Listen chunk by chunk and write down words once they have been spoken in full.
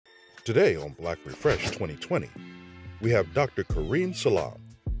Today on Black Refresh 2020, we have Dr. Kareem Salam,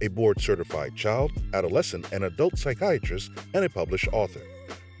 a board-certified child, adolescent, and adult psychiatrist and a published author.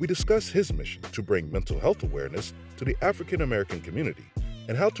 We discuss his mission to bring mental health awareness to the African American community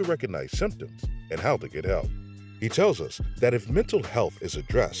and how to recognize symptoms and how to get help. He tells us that if mental health is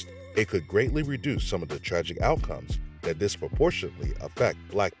addressed, it could greatly reduce some of the tragic outcomes that disproportionately affect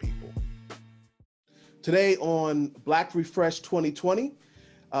Black people. Today on Black Refresh 2020,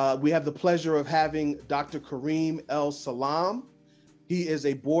 we have the pleasure of having Dr. Kareem L. Salam. He is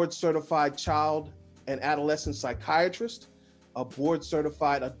a board-certified child and adolescent psychiatrist, a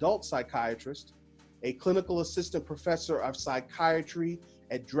board-certified adult psychiatrist, a clinical assistant professor of psychiatry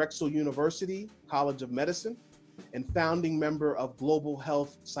at Drexel University College of Medicine, and founding member of Global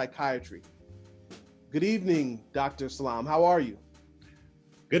Health Psychiatry. Good evening, Dr. Salam. How are you?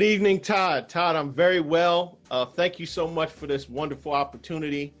 Good evening, Todd. Todd, I'm very well. Thank you so much for this wonderful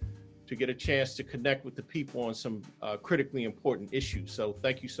opportunity to get a chance to connect with the people on some critically important issues. So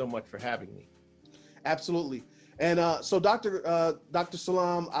thank you so much for having me. Absolutely. And so Dr.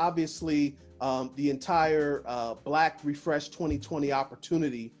 Salam, obviously the entire Black Refresh 2020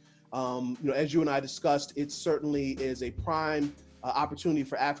 opportunity, as you and I discussed, it certainly is a prime opportunity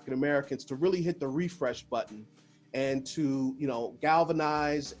for African Americans to really hit the refresh button and to,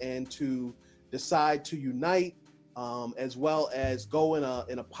 galvanize and to decide to unite, as well as go in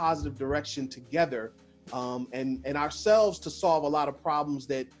a positive direction together, and ourselves to solve a lot of problems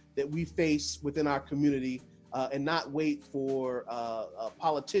that we face within our community, and not wait for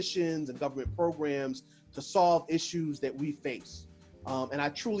politicians and government programs to solve issues that we face. And I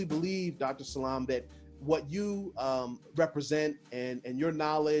truly believe, Dr. Salam, that what you represent and your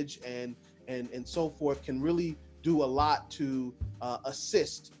knowledge and so forth can really do a lot to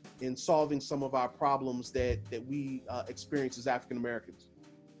assist in solving some of our problems that we experience as African Americans.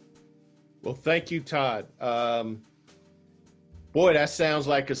 Well, thank you, Todd. Boy, that sounds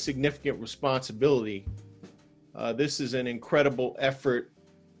like a significant responsibility. This is an incredible effort.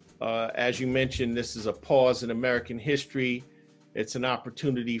 As you mentioned, this is a pause in American history. It's an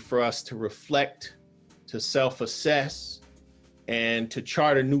opportunity for us to reflect, to self-assess, and to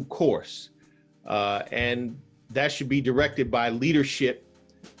chart a new course. And that should be directed by leadership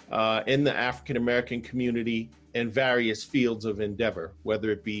in the African American community in various fields of endeavor,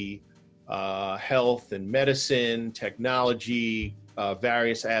 whether it be health and medicine, technology,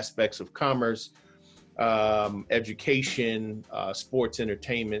 various aspects of commerce, education, sports,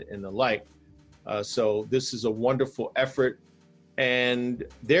 entertainment, and the like. So this is a wonderful effort. And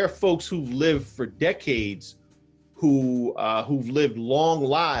there are folks who've lived for decades who've lived long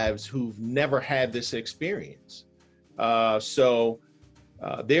lives who've never had this experience. So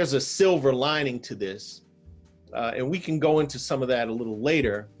there's a silver lining to this, and we can go into some of that a little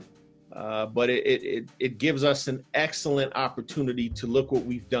later, but it gives us an excellent opportunity to look what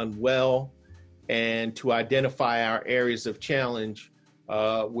we've done well and to identify our areas of challenge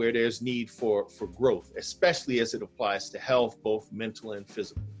where there's need for growth, especially as it applies to health, both mental and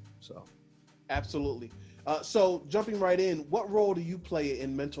physical. So, absolutely. So jumping right in, what role do you play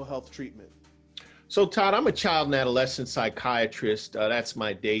in mental health treatment? So Todd, I'm a child and adolescent psychiatrist. That's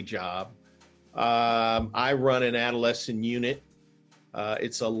my day job. I run an adolescent unit.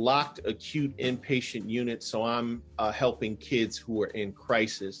 It's a locked acute inpatient unit. So I'm helping kids who are in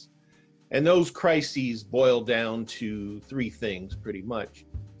crisis. And those crises boil down to three things pretty much: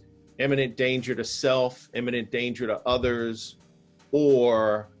 imminent danger to self, imminent danger to others,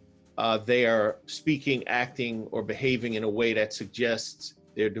 or they are speaking, acting, or behaving in a way that suggests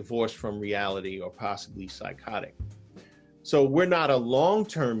they're divorced from reality or possibly psychotic. So we're not a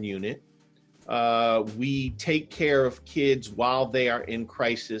long-term unit. We take care of kids while they are in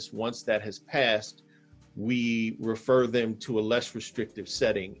crisis. Once that has passed, we refer them to a less restrictive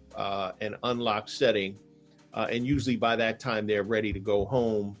setting, an unlocked setting. And usually by that time, they're ready to go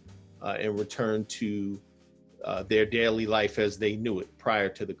home and return to their daily life as they knew it prior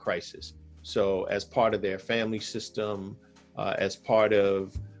to the crisis. So as part of their family system, as part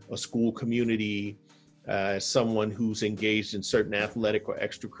of a school community, as someone who's engaged in certain athletic or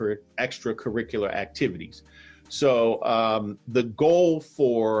extracurricular activities. So the goal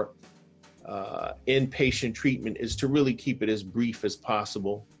for inpatient treatment is to really keep it as brief as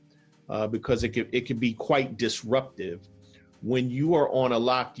possible, because it can be quite disruptive. When you are on a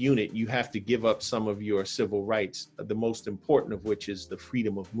locked unit, you have to give up some of your civil rights, the most important of which is the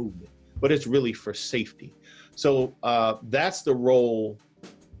freedom of movement, but it's really for safety. So that's the role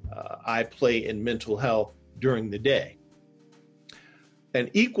I play in mental health during the day. An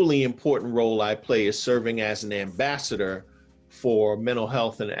equally important role I play is serving as an ambassador for mental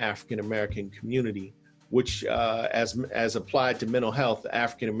health in the African American community, which as applied to mental health, the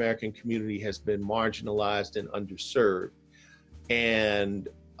African American community has been marginalized and underserved and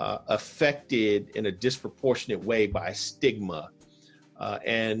affected in a disproportionate way by stigma.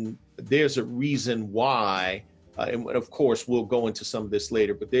 And there's a reason why, and of course we'll go into some of this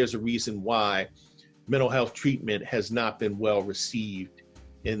later, but there's a reason why mental health treatment has not been well received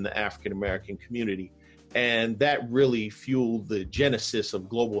in the African American community. And that really fueled the genesis of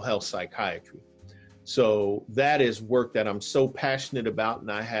global health psychiatry. So that is work that I'm so passionate about, and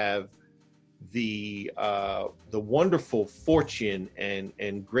I have the wonderful fortune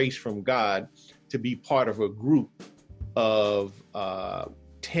and grace from God to be part of a group of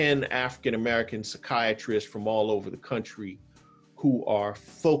 10 African American psychiatrists from all over the country who are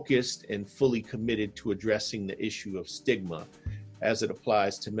focused and fully committed to addressing the issue of stigma as it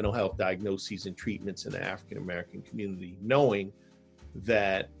applies to mental health diagnoses and treatments in the African American community, knowing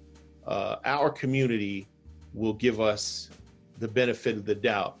that our community will give us the benefit of the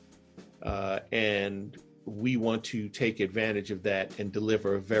doubt, and we want to take advantage of that and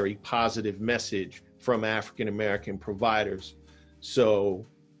deliver a very positive message from African American providers, so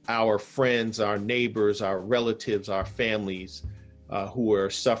our friends, our neighbors, our relatives, our families who are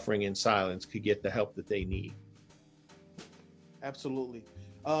suffering in silence could get the help that they need. Absolutely.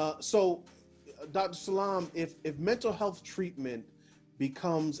 So, Dr. Salam, if mental health treatment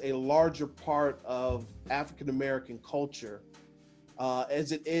becomes a larger part of African American culture,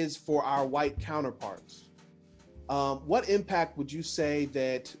 as it is for our white counterparts, what impact would you say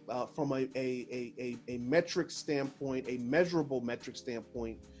that from a metric standpoint, a measurable metric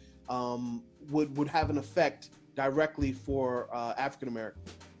standpoint, would have an effect directly for African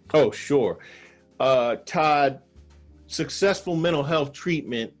Americans? Oh, sure. Todd, successful mental health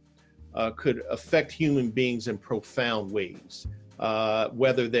treatment could affect human beings in profound ways,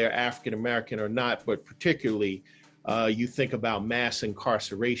 whether they're African American or not, but particularly you think about mass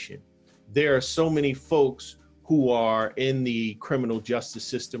incarceration. There are so many folks who are in the criminal justice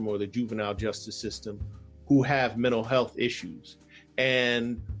system or the juvenile justice system who have mental health issues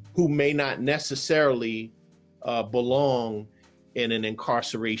and who may not necessarily belong in an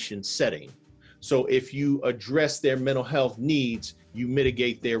incarceration setting. So if you address their mental health needs, you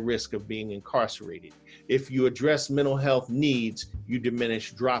mitigate their risk of being incarcerated. If you address mental health needs, you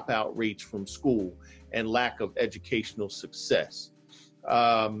diminish dropout rates from school and lack of educational success.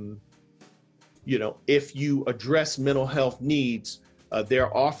 If you address mental health needs, there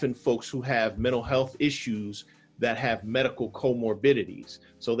are often folks who have mental health issues that have medical comorbidities.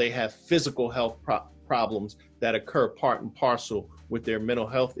 So they have physical health problems that occur part and parcel with their mental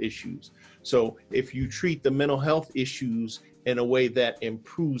health issues. So if you treat the mental health issues in a way that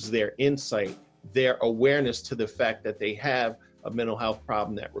improves their insight, their awareness to the fact that they have a mental health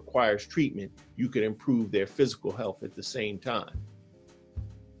problem that requires treatment, you can improve their physical health at the same time.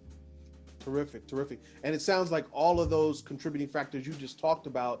 Terrific, terrific. And it sounds like all of those contributing factors you just talked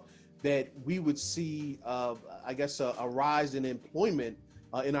about, that we would see, a rise in employment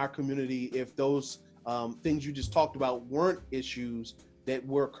in our community if those things you just talked about weren't issues that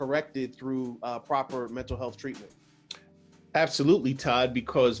were corrected through proper mental health treatment. Absolutely, Todd,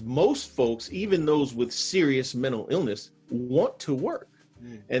 because most folks, even those with serious mental illness, want to work.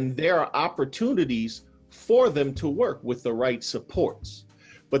 And there are opportunities for them to work with the right supports.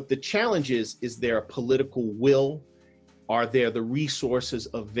 But the challenge is there a political will? Are there the resources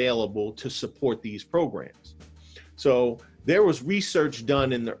available to support these programs? So there was research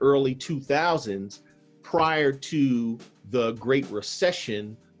done in the early 2000s prior to the Great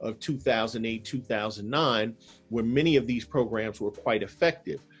Recession of 2008, 2009, where many of these programs were quite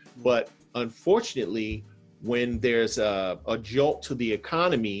effective. But unfortunately, when there's a jolt to the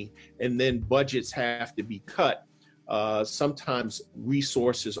economy and then budgets have to be cut, sometimes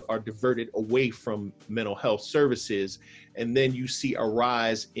resources are diverted away from mental health services, and then you see a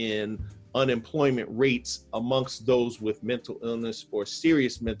rise in unemployment rates amongst those with mental illness or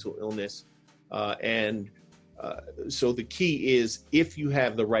serious mental illness. So the key is, if you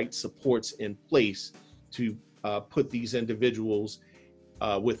have the right supports in place to put these individuals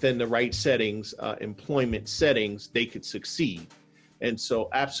within the right settings, employment settings, they could succeed. And so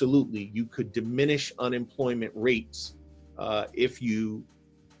absolutely, you could diminish unemployment rates if you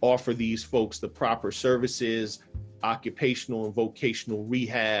offer these folks the proper services, occupational and vocational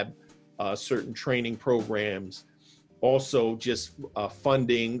rehab, certain training programs, also just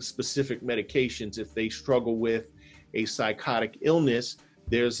funding specific medications. If they struggle with a psychotic illness,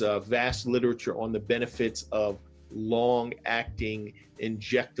 there's a vast literature on the benefits of long-acting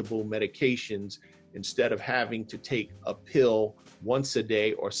injectable medications instead of having to take a pill once a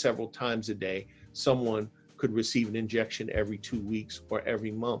day or several times a day, someone could receive an injection every 2 weeks or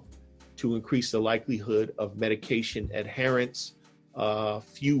every month to increase the likelihood of medication adherence,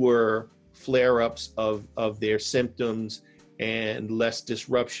 fewer flare-ups of their symptoms, and less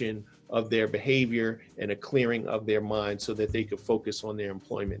disruption of their behavior, and a clearing of their mind so that they could focus on their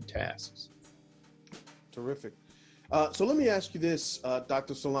employment tasks. Terrific. So let me ask you this,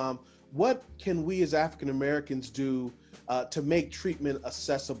 Dr. Salam, what can we as African Americans do to make treatment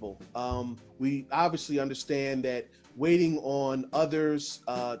accessible? We obviously understand that waiting on others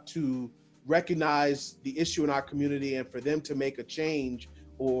to recognize the issue in our community and for them to make a change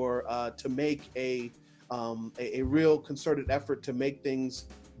or to make a real concerted effort to make things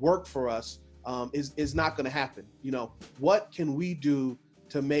work for us is not going to happen. You know, what can we do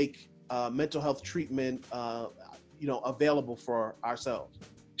to make mental health treatment available for ourselves?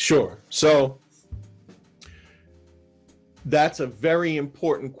 Sure. So that's a very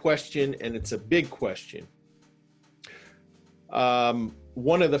important question, and it's a big question.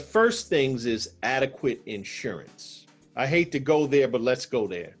 One of the first things is adequate insurance. I hate to go there, but let's go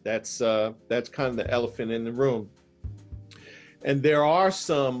there. That's kind of the elephant in the room. And there are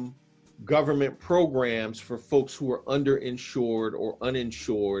some government programs for folks who are underinsured or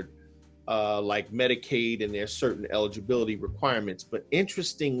uninsured, like Medicaid, and there's certain eligibility requirements. But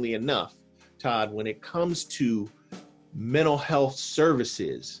interestingly enough, Todd, when it comes to mental health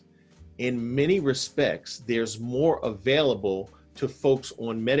services, in many respects, there's more available to folks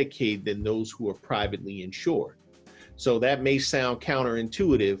on Medicaid than those who are privately insured. So that may sound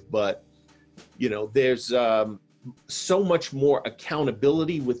counterintuitive, but there's so much more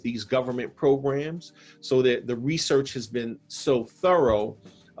accountability with these government programs, so that the research has been so thorough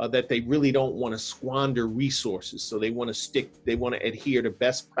that they really don't want to squander resources. So they want to adhere to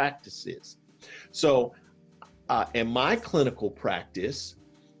best practices. So in my clinical practice,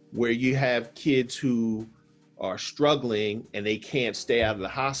 where you have kids who are struggling and they can't stay out of the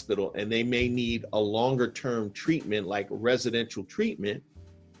hospital and they may need a longer term treatment, like residential treatment,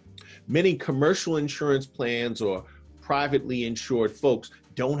 many commercial insurance plans or privately insured folks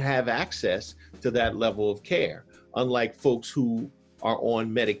don't have access to that level of care, unlike folks who are on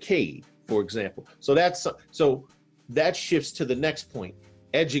Medicaid, for example. So that shifts to the next point,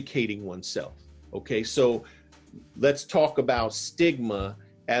 educating oneself. Okay, so let's talk about stigma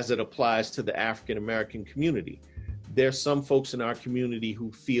as it applies to the African American community. There's some folks in our community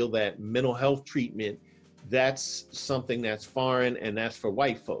who feel that mental health treatment, that's something that's foreign and that's for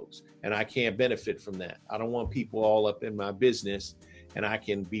white folks, and I can't benefit from that. I don't want people all up in my business, and I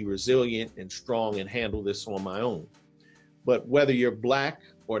can be resilient and strong and handle this on my own. But whether you're Black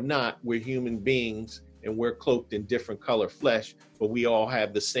or not, we're human beings and we're cloaked in different color flesh, but we all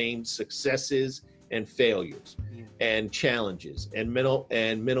have the same successes and failures and challenges, and mental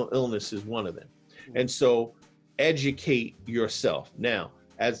illness is one of them. And so educate yourself. Now,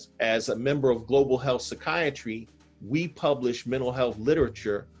 as a member of Global Health Psychiatry, we publish mental health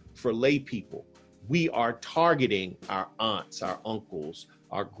literature for lay people. We are targeting our aunts, our uncles,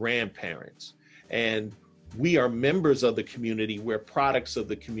 our grandparents, and we are members of the community. We're products of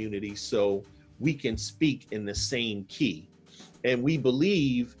the community, so we can speak in the same key. And we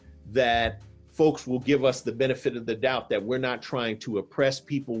believe that folks will give us the benefit of the doubt that we're not trying to oppress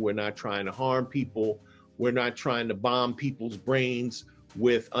people, we're not trying to harm people, we're not trying to bomb people's brains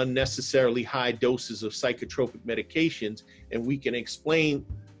with unnecessarily high doses of psychotropic medications, and we can explain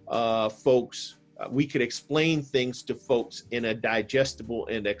we could explain things to folks in a digestible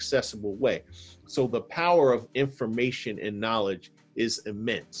and accessible way. So the power of information and knowledge is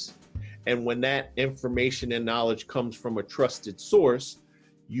immense. And when that information and knowledge comes from a trusted source,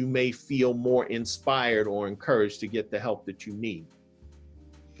 you may feel more inspired or encouraged to get the help that you need.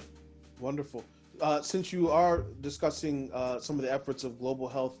 Wonderful. Since you are discussing some of the efforts of Global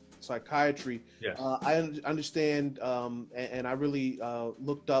Health Psychiatry, yes. I understand, and I really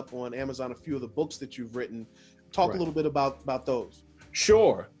looked up on Amazon a few of the books that you've written. Talk a little bit about those.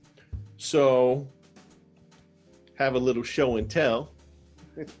 Sure. So, have a little show and tell.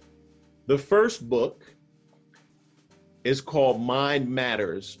 The first book is called Mind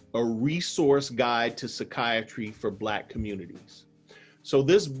Matters, a resource guide to psychiatry for Black communities. So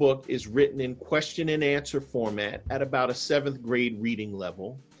this book is written in question and answer format at about a 7th grade reading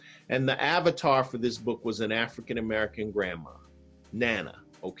level. And the avatar for this book was an African-American grandma, Nana,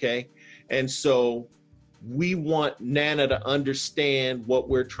 okay? And so we want Nana to understand what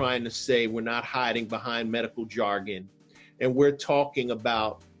we're trying to say. We're not hiding behind medical jargon. And we're talking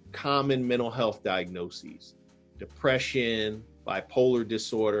about common mental health diagnoses: depression, bipolar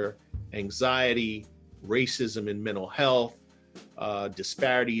disorder, anxiety, racism and mental health,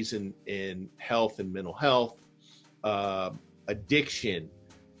 disparities in health and mental health, addiction.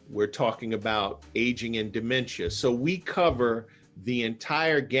 We're talking about aging and dementia. So we cover the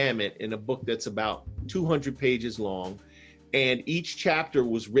entire gamut in a book that's about 200 pages long, and each chapter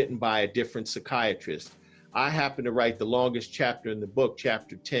was written by a different psychiatrist. I happen to write the longest chapter in the book,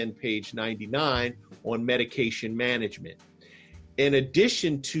 chapter 10, page 99, on medication management. In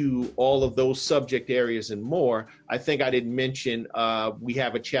addition to all of those subject areas and more, I think I didn't mention we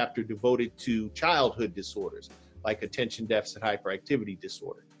have a chapter devoted to childhood disorders, like attention deficit hyperactivity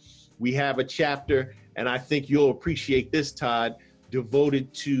disorder. We have a chapter, and I think you'll appreciate this, Todd,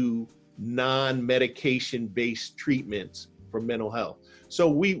 devoted to non-medication based treatments for mental health. So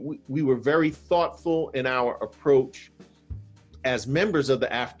we were very thoughtful in our approach. As members of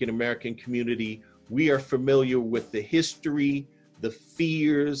the African American community, we are familiar with the history, the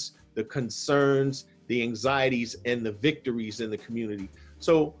fears, the concerns, the anxieties, and the victories in the community.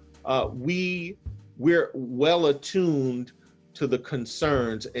 So we're well attuned to the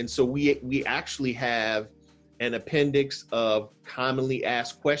concerns, and so we actually have an appendix of commonly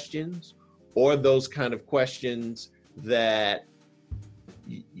asked questions, or those kind of questions that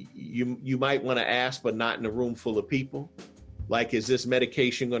you might want to ask, but not in a room full of people. Like, is this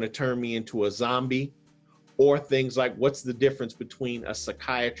medication going to turn me into a zombie? Or things like, what's the difference between a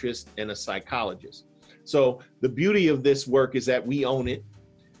psychiatrist and a psychologist? So the beauty of this work is that we own it.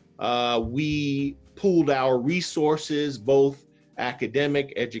 We pooled our resources, both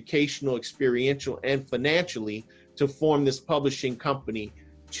academic, educational, experiential, and financially, to form this publishing company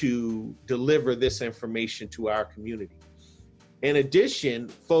to deliver this information to our community. In addition,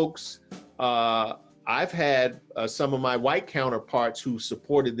 folks, I've had some of my white counterparts who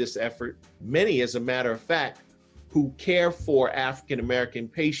supported this effort, many, as a matter of fact, who care for African American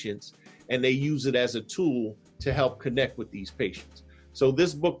patients, and they use it as a tool to help connect with these patients. So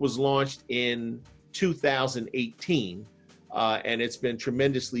this book was launched in 2018, and it's been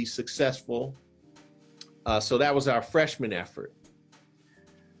tremendously successful. So that was our freshman effort.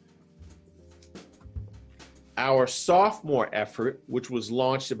 Our sophomore effort, which was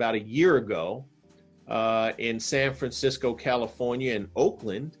launched about a year ago in San Francisco, California, and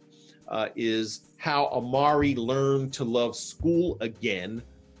Oakland, is How Amari Learned to Love School Again,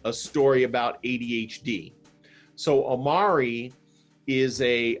 a story about ADHD. So Amari is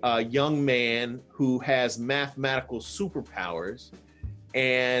a young man who has mathematical superpowers,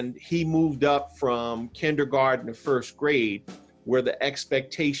 and he moved up from kindergarten to first grade, where the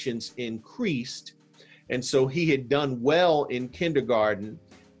expectations increased. And so he had done well in kindergarten,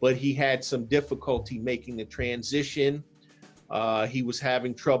 but he had some difficulty making the transition. He was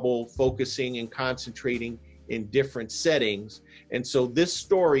having trouble focusing and concentrating in different settings. And so this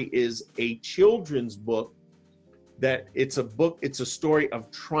story is a children's book it's a story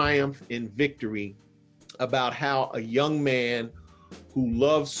of triumph and victory about how a young man who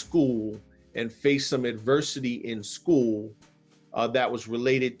loved school and faced some adversity in school that was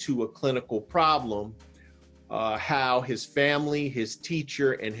related to a clinical problem, how his family, his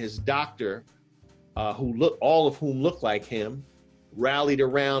teacher, and his doctor, all of whom look like him, rallied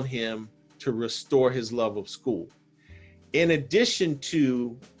around him to restore his love of school. In addition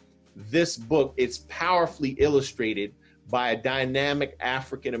to this book, it's powerfully illustrated by a dynamic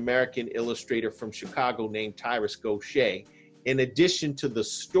African-American illustrator from Chicago named Tyrus Gaucher. In addition to the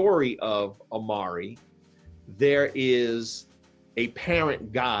story of Amari, there is a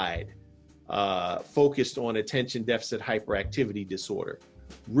parent guide focused on attention deficit hyperactivity disorder,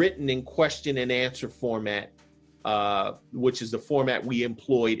 written in question and answer format, which is the format we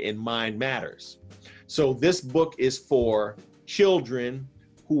employed in Mind Matters. So this book is for children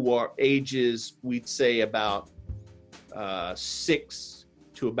who are ages, we'd say about 6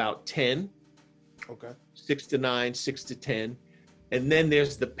 to about 10. Okay. 6 to 9, 6 to 10. And then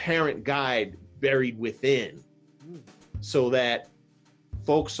there's the parent guide buried within, so that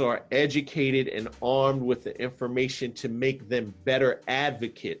folks are educated and armed with the information to make them better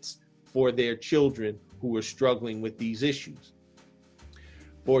advocates for their children who are struggling with these issues.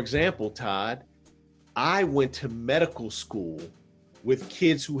 For example, Todd, I went to medical school with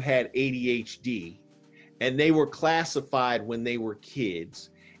kids who had ADHD, and they were classified when they were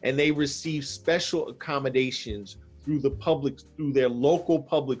kids, and they received special accommodations through their local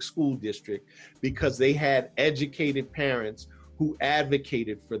public school district, because they had educated parents who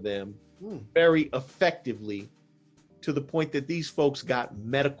advocated for them very effectively, to the point that these folks got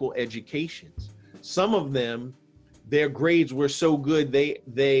medical educations. Some of them, their grades were so good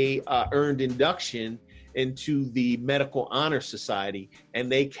they earned induction into the Medical Honor Society,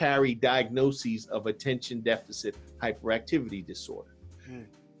 and they carry diagnoses of attention deficit hyperactivity disorder.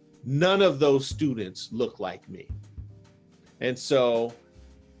 None of those students look like me. And so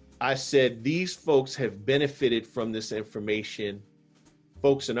I said, these folks have benefited from this information.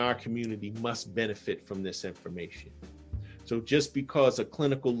 Folks in our community must benefit from this information. So just because a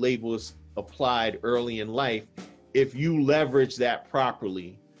clinical label is applied early in life, if you leverage that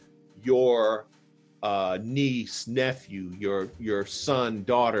properly, your niece, nephew, your son,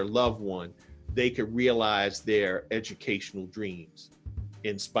 daughter, loved one, they could realize their educational dreams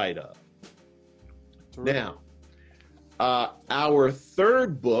in spite of. Terrific. Now, our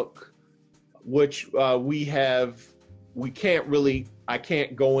third book, which I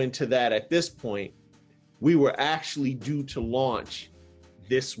can't go into that at this point. We were actually due to launch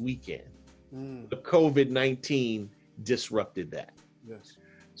this weekend. The COVID-19 disrupted that. Yes.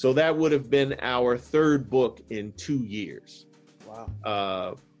 So that would have been our third book in 2 years.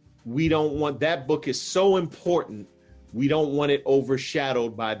 Wow. We don't want, that book is so important, we don't want it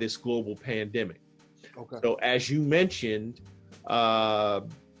overshadowed by this global pandemic. Okay. So as you mentioned,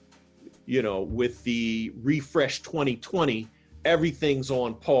 with the Refresh 2020, everything's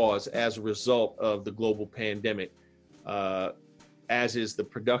on pause as a result of the global pandemic, as is the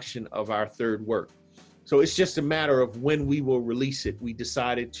production of our third work. So it's just a matter of when we will release it. We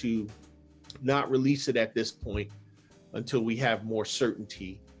decided to not release it at this point until we have more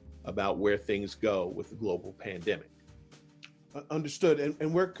certainty about where things go with the global pandemic. Understood.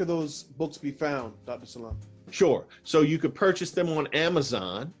 And where could those books be found, Dr. Salam? Sure. So you could purchase them on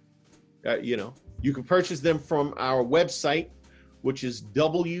Amazon. You can purchase them from our website, which is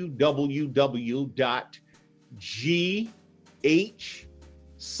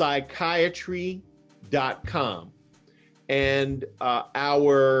www.ghpsychiatry.com. And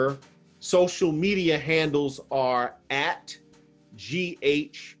our social media handles are at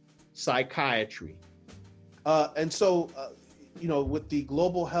GH Psychiatry. And so, with the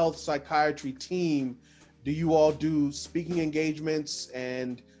Global Health Psychiatry team, do you all do speaking engagements,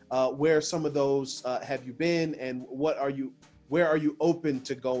 and where some of those have you been, and where are you open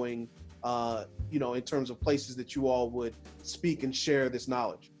to going, in terms of places that you all would speak and share this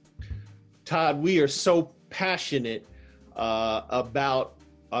knowledge? Todd, we are so passionate about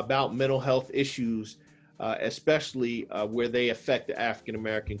mental health issues, especially where they affect the African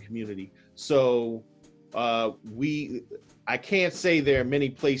American community. So I can't say there are many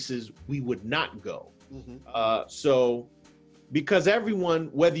places we would not go. So because everyone,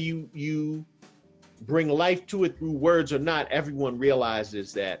 whether you bring life to it through words or not, everyone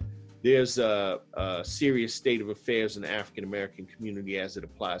realizes that there's a serious state of affairs in the African American community as it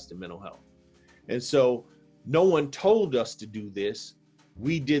applies to mental health. And so no one told us to do this.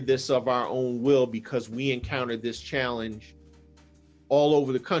 We did this of our own will because we encountered this challenge all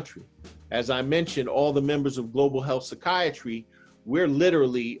over the country. As I mentioned, all the members of Global Health Psychiatry, we're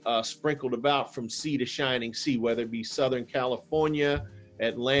literally sprinkled about from sea to shining sea, whether it be Southern California,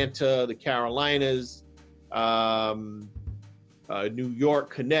 Atlanta, the Carolinas, New York,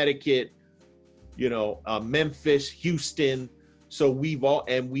 Connecticut, Memphis, Houston. So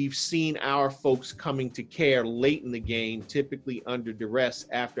we've seen our folks coming to care late in the game, typically under duress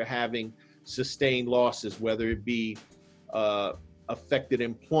after having sustained losses, whether it be affected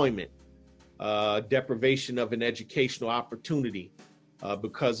employment, deprivation of an educational opportunity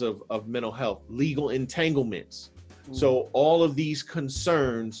because of mental health, legal entanglements. So all of these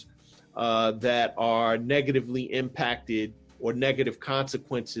concerns that are negatively impacted or negative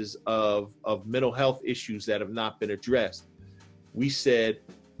consequences of mental health issues that have not been addressed. We said,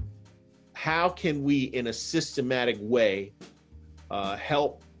 how can we, in a systematic way,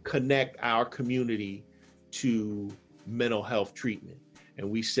 help connect our community to mental health treatment?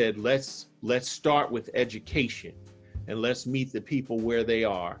 And we said, let's start with education, and let's meet the people where they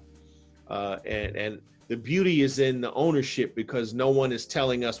are. And the beauty is in the ownership, because no one is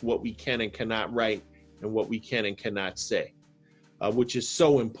telling us what we can and cannot write and what we can and cannot say, which is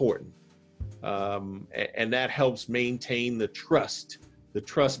so important. And that helps maintain the trust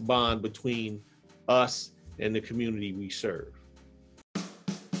bond between us and the community we serve.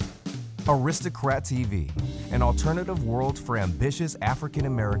 Aristocrat TV, an alternative world for ambitious African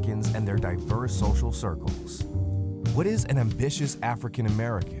Americans and their diverse social circles. What is an ambitious African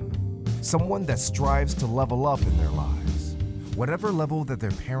American? Someone that strives to level up in their lives, whatever level that their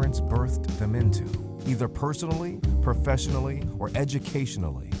parents birthed them into, either personally, professionally, or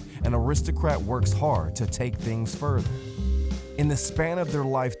educationally. An aristocrat works hard to take things further. In the span of their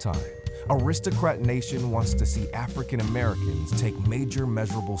lifetime, Aristocrat Nation wants to see African Americans take major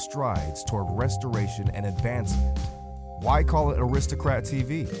measurable strides toward restoration and advancement. Why call it Aristocrat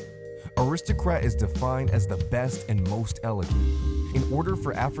TV? Aristocrat is defined as the best and most elegant. In order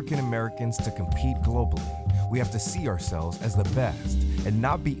for African Americans to compete globally, we have to see ourselves as the best and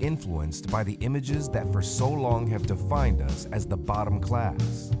not be influenced by the images that for so long have defined us as the bottom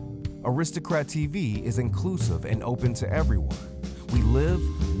class. Aristocrat TV is inclusive and open to everyone. We live,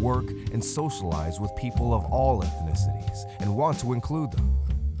 work, and socialize with people of all ethnicities and want to include them.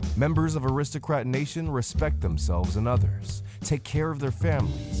 Members of Aristocrat Nation respect themselves and others, take care of their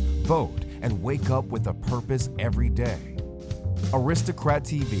families, vote, and wake up with a purpose every day. Aristocrat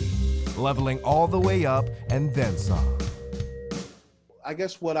TV, leveling all the way up and then some. I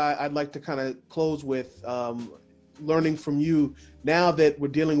guess what I'd like to kind of close with, learning from you, now that we're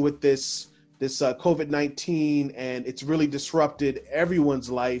dealing with this COVID-19 and it's really disrupted everyone's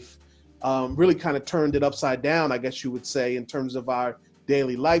life, really kind of turned it upside down, I guess you would say, in terms of our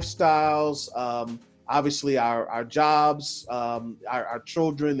daily lifestyles, obviously our jobs, our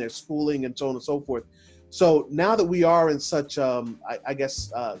children, their schooling, and so on and so forth. So now that we are in such,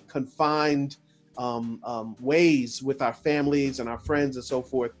 confined ways with our families and our friends and so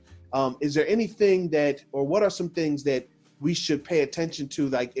forth, is there anything or what are some things that we should pay attention to,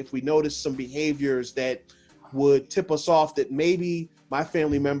 like if we notice some behaviors that would tip us off that maybe my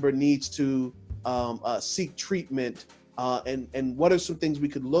family member needs to seek treatment, and what are some things we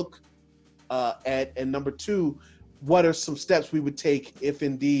could look at? And number two, what are some steps we would take if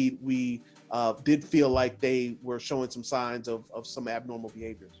indeed we did feel like they were showing some signs of some abnormal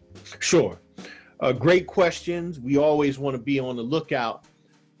behaviors? Sure. Great questions. We always want to be on the lookout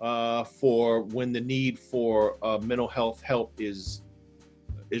for when the need for mental health help is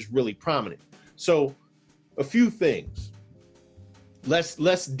really prominent. So a few things.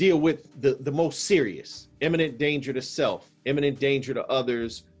 Let's deal with the most serious: imminent danger to self, imminent danger to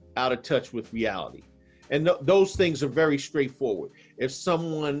others, out of touch with reality. And those things are very straightforward. If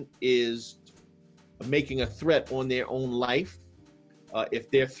someone is making a threat on their own life,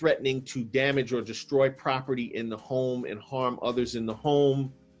 if they're threatening to damage or destroy property in the home and harm others in the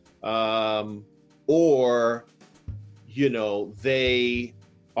home, or, they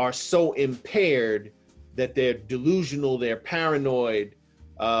are so impaired that they're delusional, they're paranoid,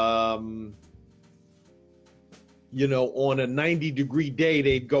 on a 90-degree day,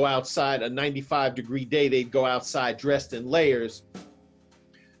 they'd go outside, a 95-degree day, they'd go outside dressed in layers.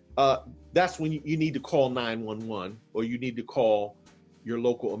 That's when you need to call 911, or you need to call your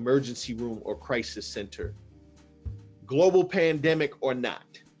local emergency room or crisis center. Global pandemic or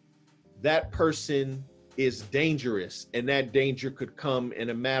not, that person is dangerous, and that danger could come in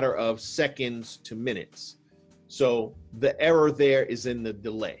a matter of seconds to minutes. So the error there is in the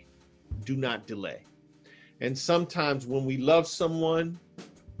delay. Do not delay. And sometimes when we love someone,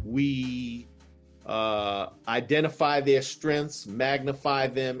 we identify their strengths, magnify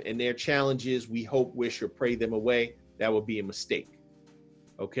them, and their challenges. We hope, wish, or pray them away. That would be a mistake.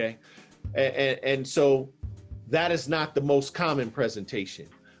 Okay? And so that is not the most common presentation.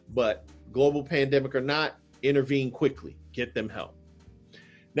 But global pandemic or not, intervene quickly. Get them help.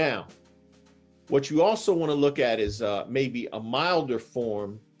 Now, what you also want to look at is maybe a milder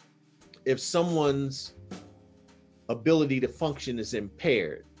form if someone's ability to function is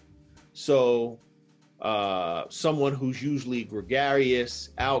impaired. So someone who's usually gregarious,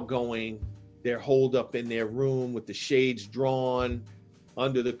 outgoing, they're holed up in their room with the shades drawn,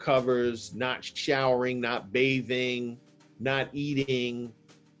 under the covers, not showering, not bathing, not eating,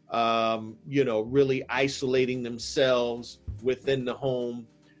 really isolating themselves within the home.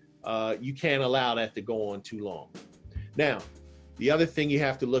 You can't allow that to go on too long. Now, the other thing you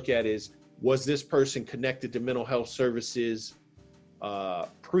have to look at is, was this person connected to mental health services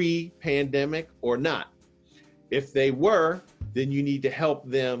pre-pandemic or not? If they were, then you need to help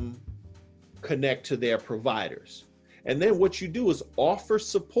them connect to their providers. And then what you do is offer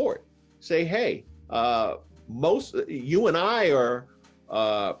support. Say, hey, you and I are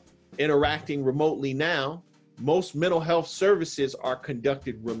interacting remotely now. Most mental health services are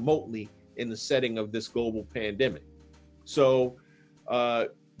conducted remotely in the setting of this global pandemic. So,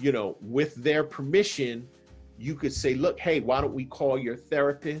 with their permission, you could say, look, hey, why don't we call your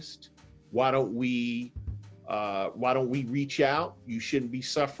therapist? Why don't we reach out? You shouldn't be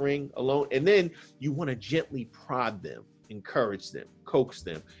suffering alone. And then you want to gently prod them, encourage them, coax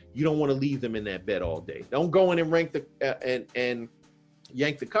them. You don't want to leave them in that bed all day. Don't go in and and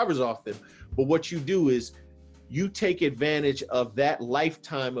yank the covers off them. But what you do is you take advantage of that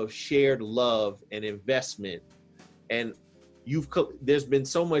lifetime of shared love and investment, and there's been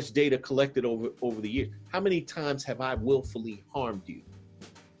so much data collected over the years. How many times have I willfully harmed you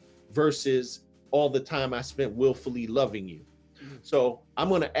versus all the time I spent willfully loving you? So I'm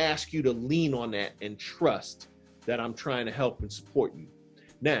going to ask you to lean on that and trust that I'm trying to help and support you.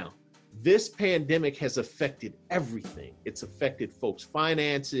 Now, this pandemic has affected everything. It's affected folks'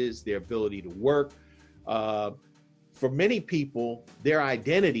 finances, their ability to work. For many people, their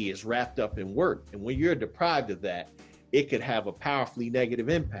identity is wrapped up in work. And when you're deprived of that, it could have a powerfully negative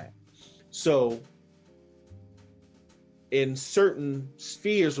impact. So in certain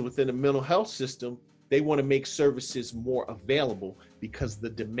spheres within the mental health system, they want to make services more available because the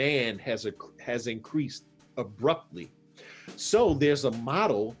demand has increased abruptly. So there's a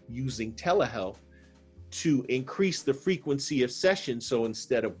model using telehealth to increase the frequency of sessions. So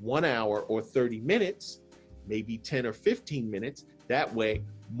instead of 1 hour or 30 minutes, maybe 10 or 15 minutes, that way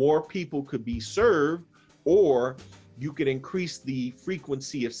more people could be served, or you could increase the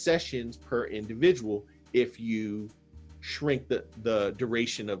frequency of sessions per individual if you shrink the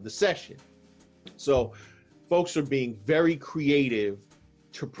duration of the session. So folks are being very creative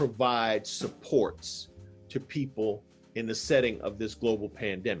to provide supports to people in the setting of this global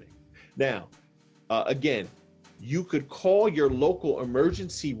pandemic. Now, again, you could call your local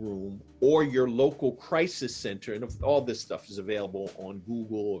emergency room or your local crisis center, and all this stuff is available on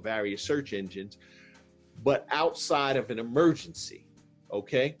Google or various search engines, but outside of an emergency,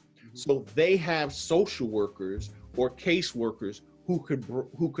 okay? Mm-hmm. So they have social workers or caseworkers who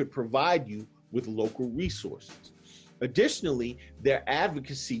could provide you with local resources. Additionally, there are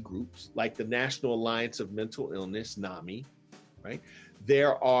advocacy groups like the National Alliance of Mental Illness, NAMI, right?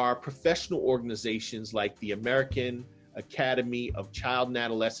 There are professional organizations like the American Academy of Child and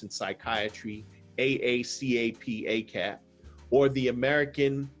Adolescent Psychiatry, AACAP, ACAP, or the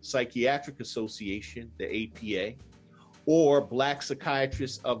American Psychiatric Association, the APA, or Black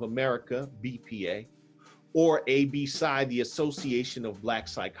Psychiatrists of America, BPA, or ABPSI, the Association of Black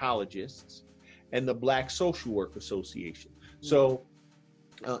Psychologists, and the Black Social Work Association. So,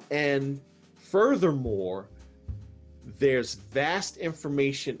 and furthermore, there's vast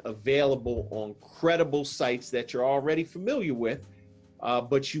information available on credible sites that you're already familiar with,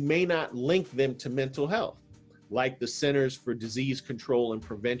 but you may not link them to mental health, like the Centers for Disease Control and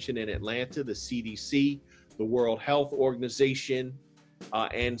Prevention in Atlanta, the CDC, the World Health Organization,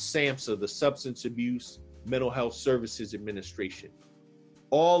 and SAMHSA, the Substance Abuse Mental Health Services Administration.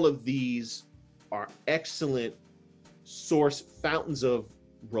 All of these are excellent fountains of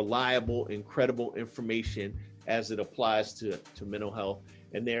reliable, incredible information as it applies to mental health.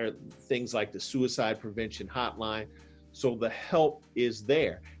 And there are things like the Suicide Prevention Hotline. So the help is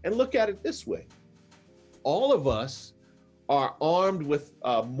there. And look at it this way. All of us are armed with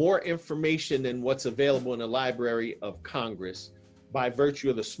more information than what's available in the Library of Congress by virtue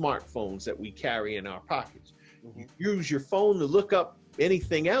of the smartphones that we carry in our pockets. Mm-hmm. You use your phone to look up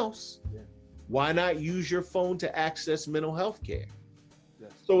anything else. Yeah. Why not use your phone to access mental health care?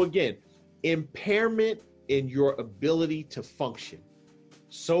 Yes. So again, impairment in your ability to function.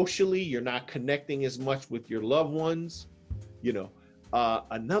 Socially, you're not connecting as much with your loved ones.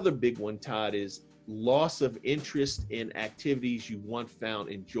 Another big one, Todd, is loss of interest in activities you once found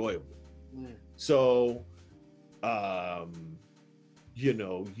enjoyable. Mm. So,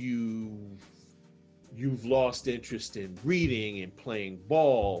 you've lost interest in reading and playing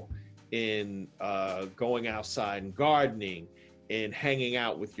ball, in going outside and gardening, and hanging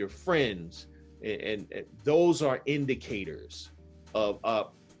out with your friends. And those are indicators of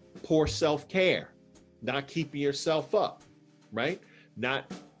poor self-care, not keeping yourself up, right?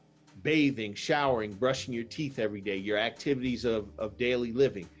 Not bathing, showering, brushing your teeth every day, your activities of daily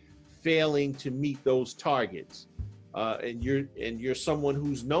living, failing to meet those targets. And you're someone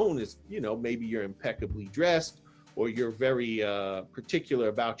who's known as, maybe you're impeccably dressed, or you're very particular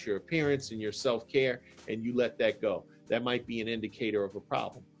about your appearance and your self-care, and you let that go. That might be an indicator of a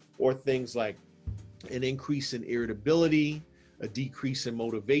problem. Or things like an increase in irritability, a decrease in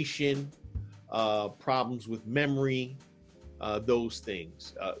motivation, problems with memory, those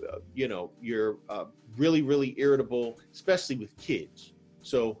things. You're really, really irritable, especially with kids.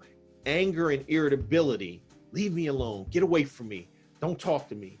 So anger and irritability, leave me alone, get away from me, don't talk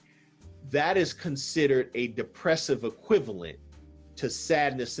to me. That is considered a depressive equivalent to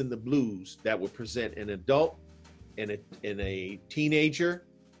sadness and the blues that would present an adult and a teenager,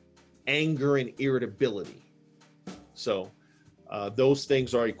 anger and irritability. So those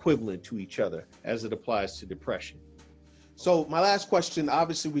things are equivalent to each other as it applies to depression. So my last question,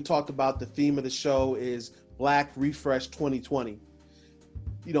 obviously we talked about the theme of the show is Black Refresh 2020.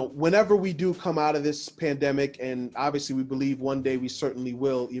 whenever we do come out of this pandemic, and obviously we believe one day we certainly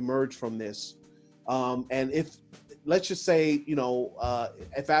will emerge from this. And if, let's just say,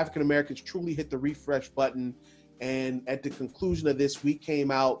 if African Americans truly hit the refresh button, and at the conclusion of this, we came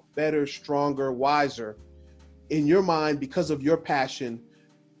out better, stronger, wiser, in your mind, because of your passion,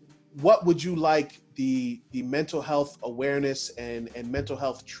 what would you like the mental health awareness and mental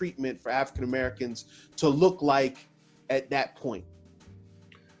health treatment for African Americans to look like at that point?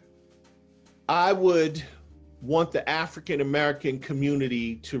 I would want the African American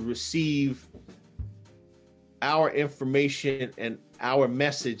community to receive our information and our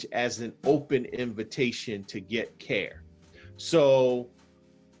message as an open invitation to get care. So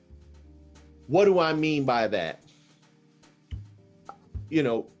what do I mean by that?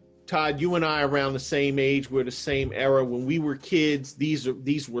 Todd, you and I are around the same age. We're the same era. When we were kids, these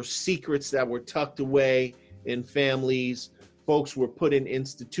were secrets that were tucked away in families. Folks were put in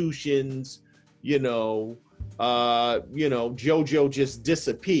institutions. JoJo just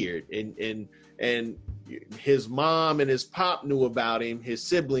disappeared, and his mom and his pop knew about him. His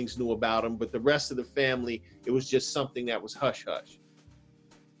siblings knew about him, but the rest of the family, it was just something that was hush hush.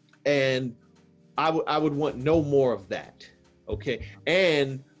 And I would want no more of that. Okay,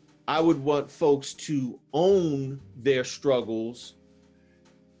 and I would want folks to own their struggles.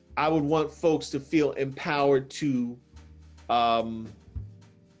 I would want folks to feel empowered to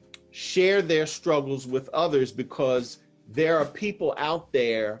share their struggles with others, because there are people out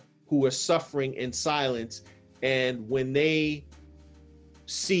there who are suffering in silence. And when they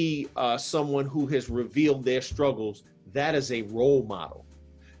see someone who has revealed their struggles, that is a role model.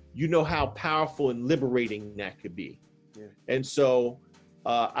 You know how powerful and liberating that could be. Yeah. And so,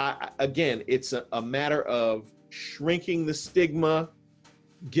 again, it's a matter of shrinking the stigma,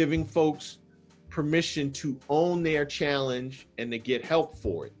 giving folks permission to own their challenge and to get help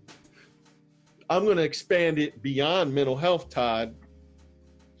for it. I'm going to expand it beyond mental health, Todd.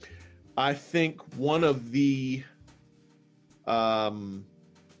 I think one of the,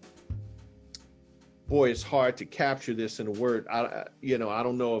 it's hard to capture this in a word. I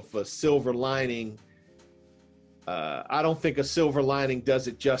don't know if a silver lining, I don't think a silver lining does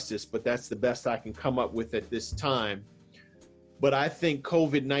it justice, but that's the best I can come up with at this time. But I think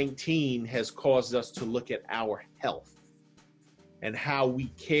COVID-19 has caused us to look at our health and how we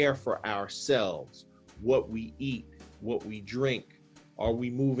care for ourselves, what we eat, what we drink. Are we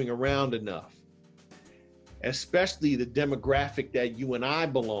moving around enough? Especially the demographic that you and I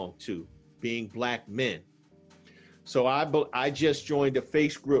belong to, being Black men. So I just joined a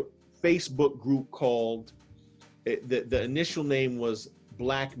Facebook group called, the initial name was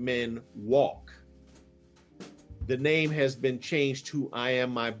Black Men Walk. The name has been changed to I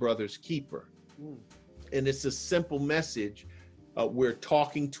Am My Brother's Keeper. And it's a simple message. We're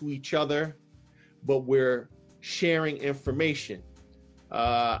talking to each other, but we're sharing information.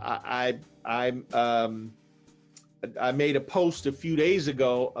 I made a post a few days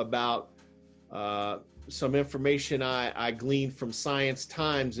ago about some information I gleaned from Science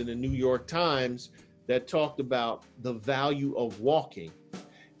Times and the New York Times that talked about the value of walking.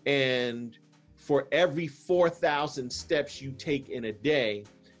 And for every 4,000 steps you take in a day,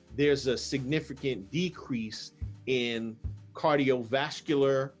 there's a significant decrease in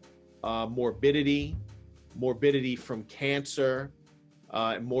cardiovascular morbidity from cancer,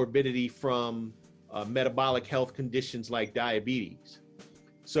 morbidity from metabolic health conditions like diabetes.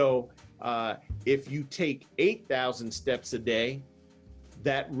 So if you take 8,000 steps a day,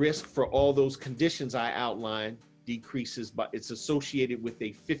 that risk for all those conditions I outlined decreases, but it's associated with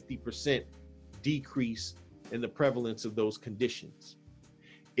a 50% decrease in the prevalence of those conditions.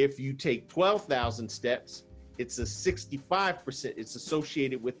 If you take 12,000 steps, it's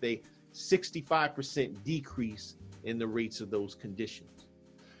associated with a 65% decrease in the rates of those conditions.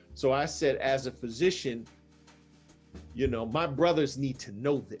 So I said, as a physician, my brothers need to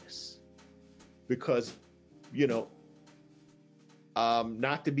know this, because,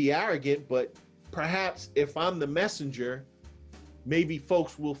 not to be arrogant, but perhaps if I'm the messenger, maybe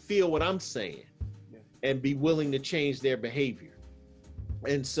folks will feel what I'm saying and be willing to change their behavior.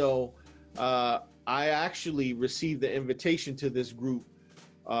 And so I actually received the invitation to this group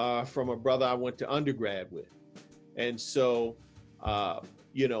from a brother I went to undergrad with. And so,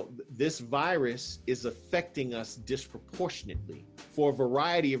 this virus is affecting us disproportionately for a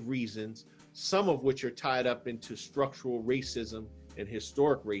variety of reasons, some of which are tied up into structural racism and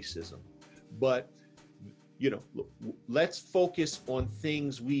historic racism. But, let's focus on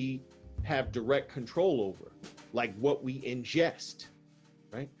things we have direct control over, like what we ingest,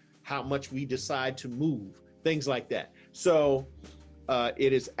 right? How much we decide to move, things like that. So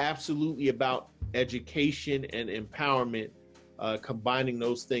it is absolutely about education and empowerment, combining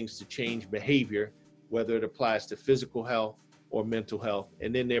those things to change behavior, whether it applies to physical health or mental health,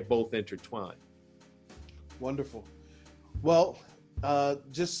 and then they're both intertwined. Wonderful. Well,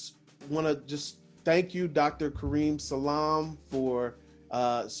 just want to just thank you, Dr. Kareem Salam, for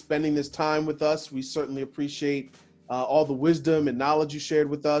spending this time with us. We certainly appreciate all the wisdom and knowledge you shared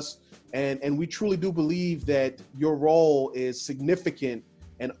with us. And we truly do believe that your role is significant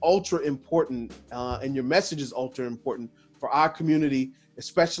and ultra important, and your message is ultra important for our community,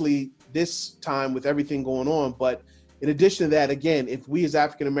 especially this time with everything going on. But in addition to that, again, if we as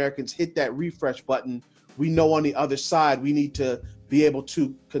African Americans hit that refresh button, we know on the other side, we need to be able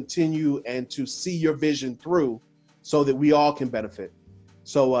to continue and to see your vision through so that we all can benefit.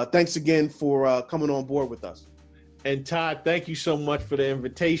 So thanks again for coming on board with us. And Todd, thank you so much for the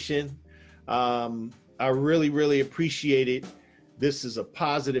invitation. I really, really appreciate it. This is a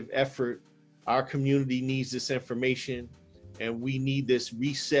positive effort. Our community needs this information, and we need this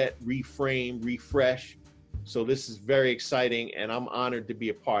reset, reframe, refresh. So this is very exciting, and I'm honored to be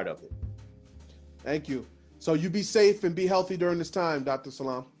a part of it. Thank you. So you be safe and be healthy during this time, Dr.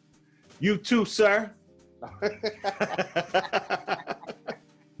 Salam. You too, sir.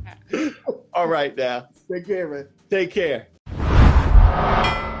 All right now. Take care, man. Take care.